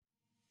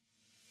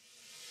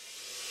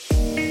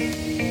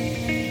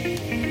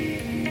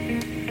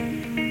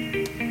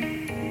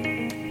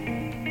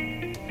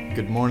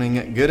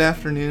morning, good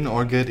afternoon,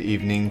 or good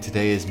evening.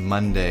 Today is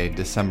Monday,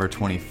 December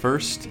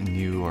 21st, and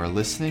you are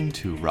listening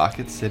to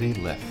Rocket City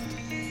Lift.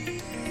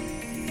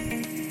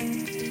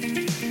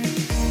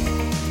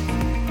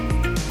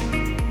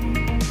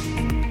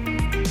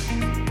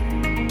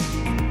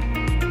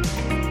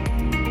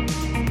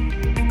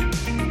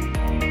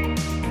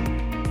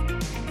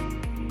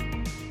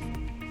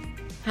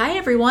 Hi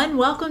everyone,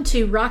 welcome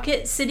to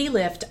Rocket City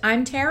Lift.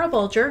 I'm Tara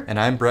Bulger. And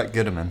I'm Brett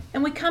Goodeman.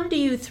 And we come to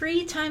you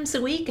 3 times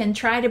a week and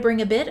try to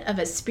bring a bit of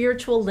a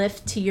spiritual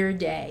lift to your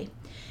day.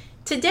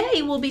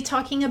 Today we'll be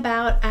talking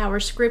about our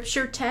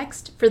scripture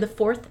text for the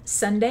 4th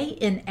Sunday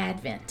in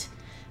Advent.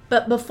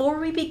 But before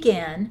we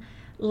begin,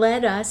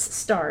 let us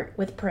start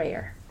with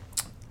prayer.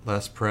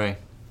 Let's pray.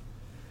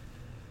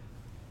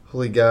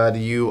 Holy God,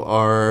 you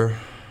are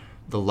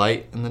the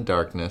light in the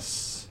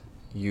darkness.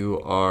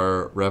 You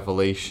are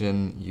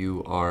revelation,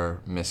 you are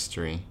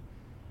mystery.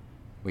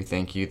 We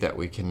thank you that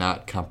we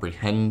cannot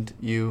comprehend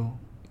you,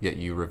 yet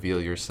you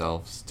reveal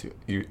yourself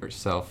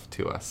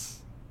to us.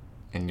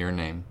 In your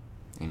name,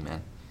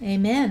 amen.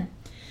 Amen.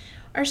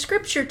 Our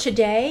scripture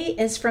today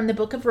is from the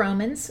book of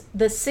Romans,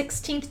 the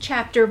 16th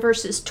chapter,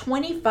 verses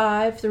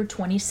 25 through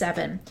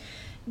 27.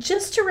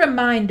 Just a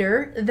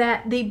reminder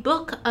that the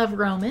book of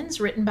Romans,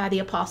 written by the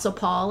Apostle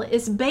Paul,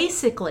 is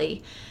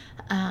basically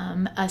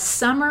a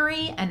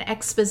summary and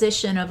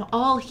exposition of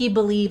all he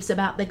believes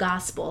about the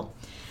gospel.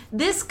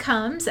 This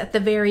comes at the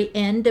very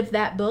end of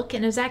that book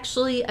and is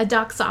actually a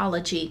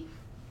doxology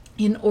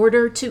in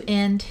order to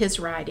end his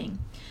writing.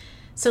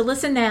 So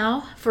listen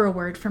now for a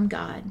word from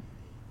God.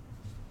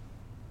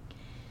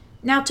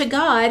 Now to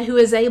God, who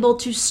is able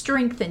to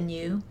strengthen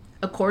you,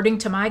 according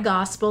to my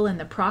gospel and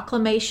the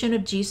proclamation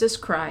of Jesus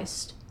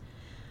Christ,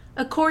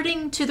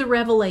 according to the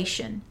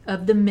revelation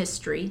of the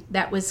mystery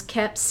that was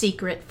kept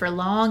secret for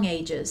long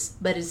ages,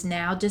 but is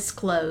now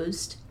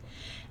disclosed,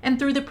 and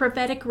through the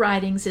prophetic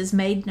writings is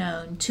made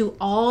known to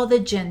all the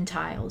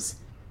Gentiles,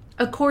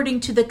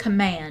 according to the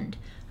command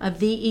of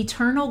the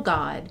eternal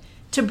God,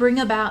 to bring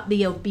about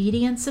the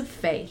obedience of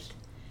faith,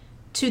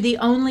 to the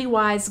only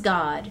wise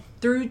God,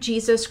 through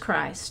Jesus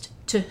Christ,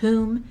 to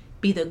whom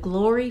be the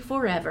glory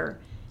forever.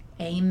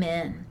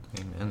 Amen.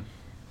 Amen.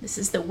 This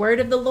is the word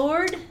of the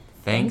Lord.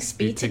 Thanks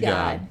be to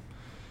God.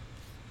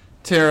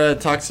 Tara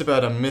talks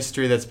about a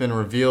mystery that's been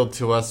revealed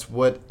to us.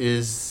 What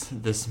is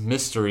this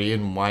mystery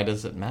and why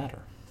does it matter?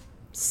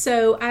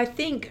 So I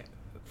think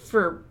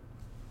for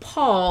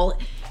Paul,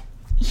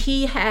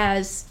 he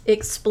has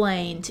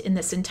explained in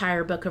this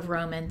entire book of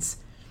Romans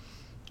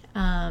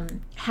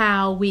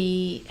how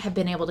we have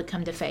been able to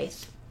come to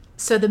faith.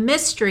 So the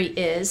mystery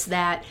is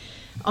that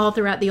all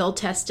throughout the Old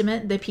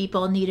Testament, the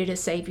people needed a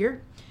Savior.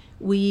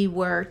 We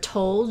were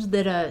told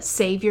that a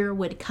Savior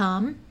would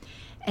come,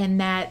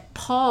 and that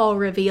Paul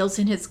reveals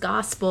in his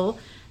gospel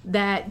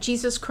that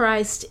Jesus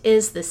Christ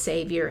is the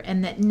Savior,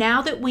 and that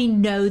now that we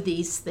know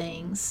these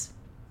things,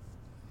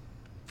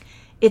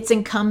 it's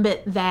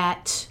incumbent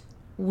that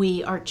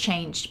we are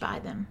changed by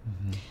them.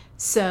 Mm-hmm.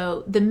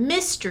 So the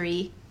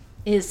mystery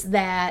is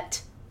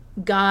that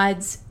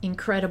God's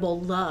incredible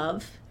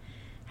love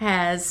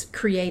has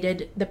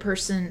created the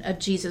person of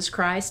Jesus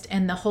Christ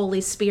and the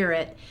Holy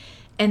Spirit.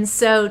 And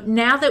so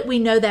now that we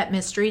know that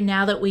mystery,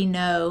 now that we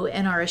know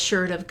and are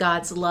assured of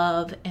God's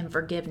love and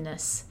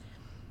forgiveness,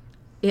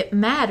 it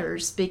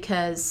matters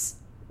because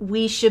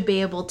we should be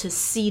able to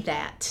see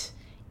that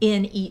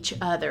in each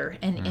other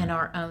and in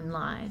our own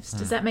lives.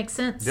 Does that make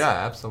sense? Yeah,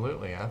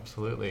 absolutely,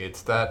 absolutely.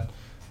 It's that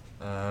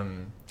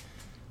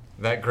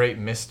that great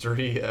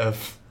mystery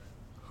of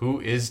who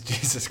is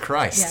Jesus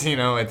Christ.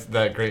 Yeah. It's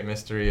that great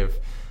mystery of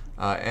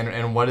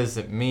and what does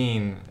it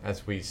mean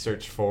as we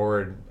search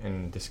forward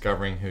in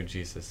discovering who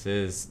Jesus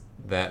is,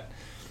 that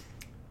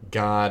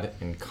God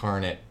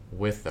incarnate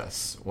with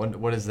us?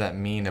 What does that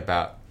mean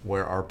about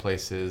where our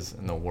place is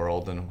in the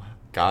world and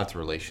God's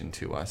relation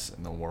to us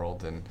in the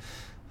world? And,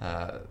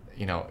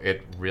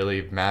 it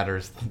really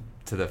matters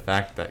to the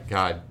fact that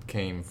God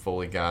came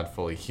fully God,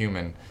 fully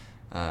human,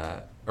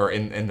 or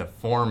in the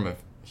form of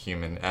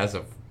human as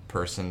a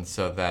person,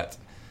 so that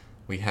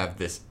we have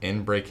this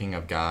inbreaking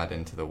of God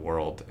into the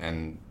world,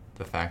 and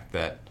the fact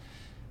that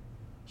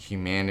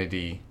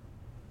humanity,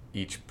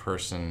 each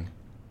person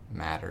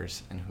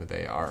matters in who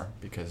they are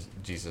because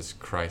Jesus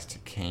Christ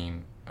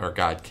came, or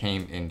God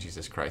came in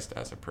Jesus Christ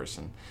as a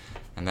person.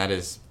 And that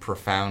is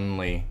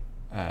profoundly,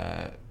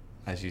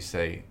 as you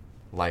say,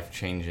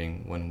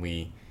 life-changing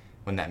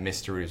when that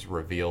mystery is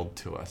revealed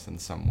to us in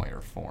some way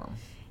or form.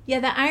 Yeah,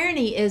 the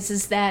irony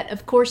is that,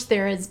 of course,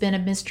 there has been a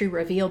mystery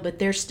revealed, but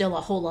there's still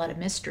a whole lot of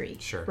mystery,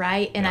 sure,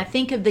 right? And yeah. I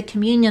think of the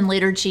communion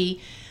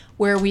liturgy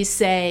where we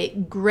say,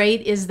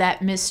 great is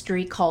that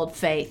mystery called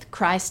faith.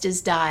 Christ has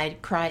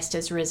died, Christ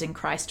has risen,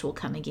 Christ will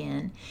come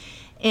again.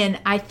 And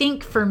I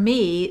think for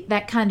me,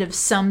 that kind of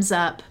sums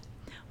up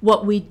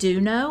what we do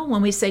know.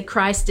 When we say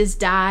Christ has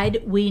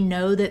died, we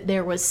know that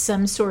there was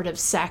some sort of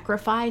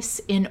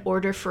sacrifice in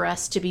order for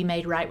us to be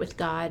made right with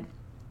God.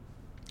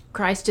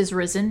 Christ is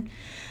risen.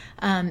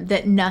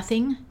 That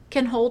nothing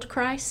can hold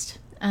Christ.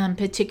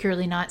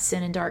 particularly not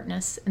sin and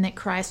darkness, and that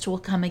Christ will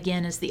come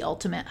again as the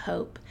ultimate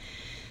hope.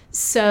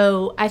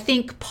 So I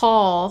think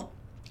Paul,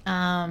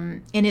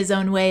 in his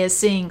own way, is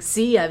saying,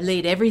 see, I've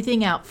laid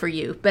everything out for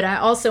you. But I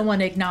also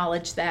want to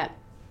acknowledge that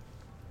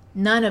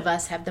none of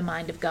us have the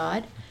mind of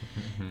God.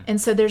 And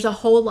so there's a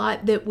whole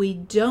lot that we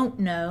don't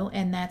know,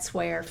 and that's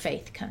where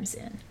faith comes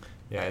in.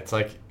 Yeah, it's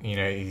like, he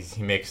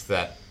makes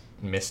that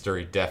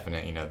mystery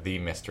definite, the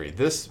mystery.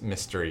 This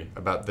mystery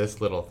about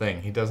this little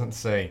thing. He doesn't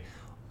say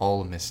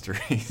all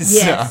mysteries.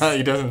 Yes.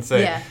 He doesn't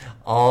say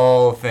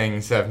all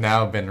things have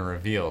now been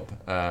revealed.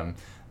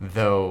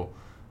 Though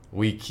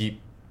we keep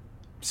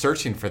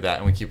searching for that,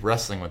 and we keep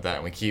wrestling with that,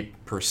 and we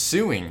keep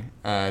pursuing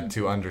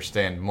to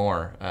understand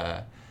more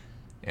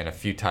in a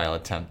futile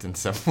attempt in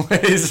some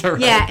ways.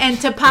 Right? Yeah,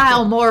 and to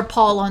pile more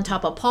Paul on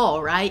top of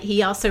Paul, right?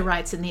 He also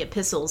writes in the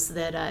epistles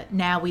that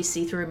now we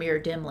see through a mirror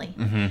dimly,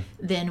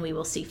 then we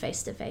will see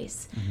face to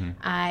face.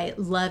 I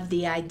love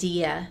the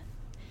idea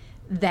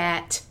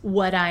that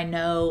what I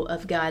know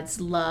of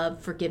God's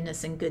love,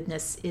 forgiveness, and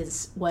goodness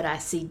is what I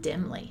see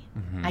dimly.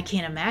 I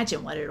can't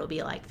imagine what it'll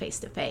be like face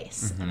to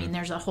face. I mean,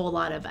 there's a whole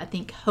lot of, I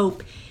think,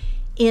 hope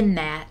in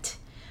that.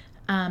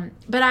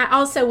 But I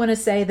also want to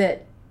say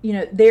that,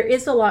 there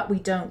is a lot we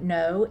don't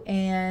know.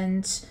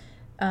 And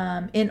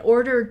in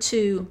order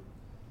to,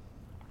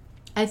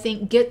 I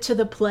think, get to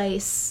the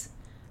place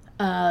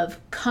of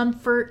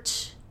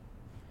comfort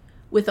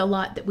with a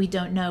lot that we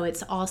don't know,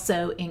 it's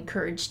also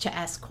encouraged to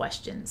ask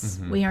questions.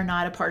 We are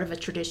not a part of a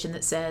tradition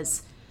that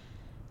says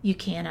you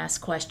can't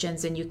ask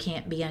questions and you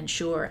can't be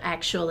unsure.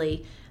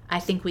 Actually, I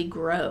think we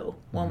grow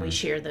when we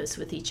share those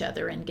with each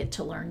other and get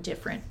to learn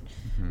different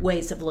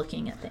ways of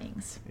looking at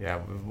things. Yeah,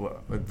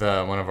 with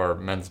one of our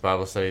men's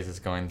Bible studies is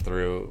going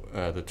through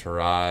the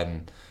Torah,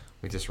 and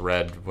we just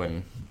read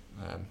when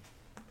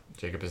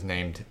Jacob is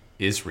named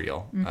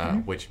Israel,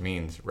 which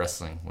means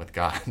wrestling with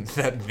God.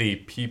 That the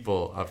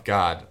people of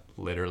God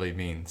literally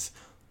means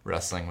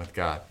wrestling with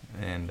God,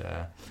 and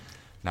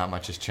not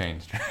much has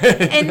changed.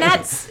 And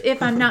that's,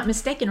 if I'm not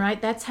mistaken,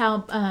 right, that's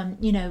how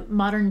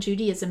modern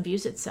Judaism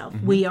views itself.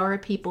 We are a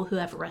people who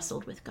have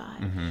wrestled with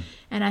God.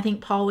 And I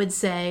think Paul would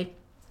say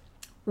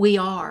we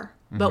are,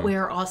 but we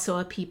are also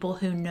a people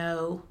who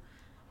know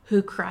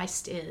who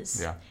Christ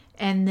is. Yeah.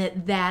 And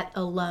that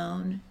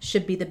alone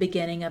should be the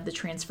beginning of the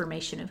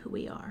transformation of who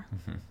we are.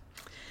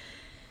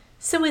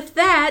 So with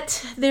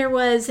that, there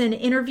was an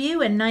interview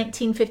in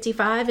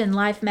 1955 in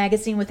Life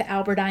magazine with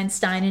Albert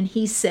Einstein, and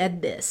he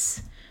said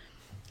this: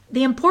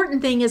 "The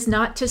important thing is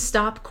not to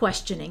stop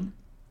questioning.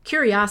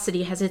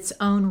 Curiosity has its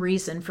own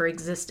reason for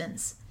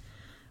existence.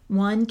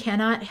 One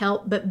cannot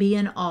help but be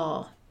in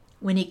awe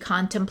when he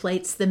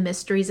contemplates the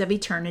mysteries of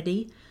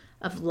eternity,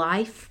 of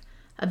life,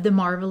 of the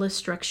marvelous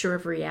structure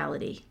of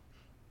reality.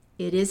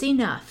 It is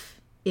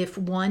enough if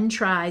one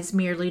tries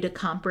merely to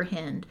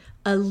comprehend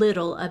a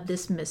little of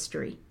this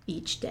mystery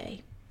each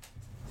day."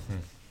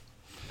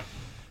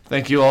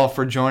 Thank you all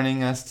for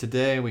joining us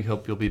today. We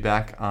hope you'll be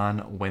back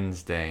on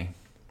Wednesday.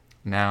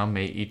 Now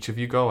may each of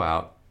you go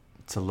out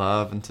to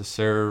love and to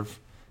serve,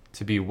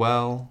 to be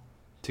well,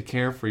 to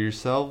care for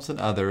yourselves and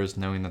others,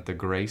 knowing that the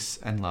grace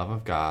and love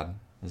of God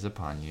is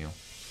upon you.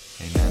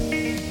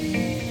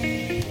 Amen.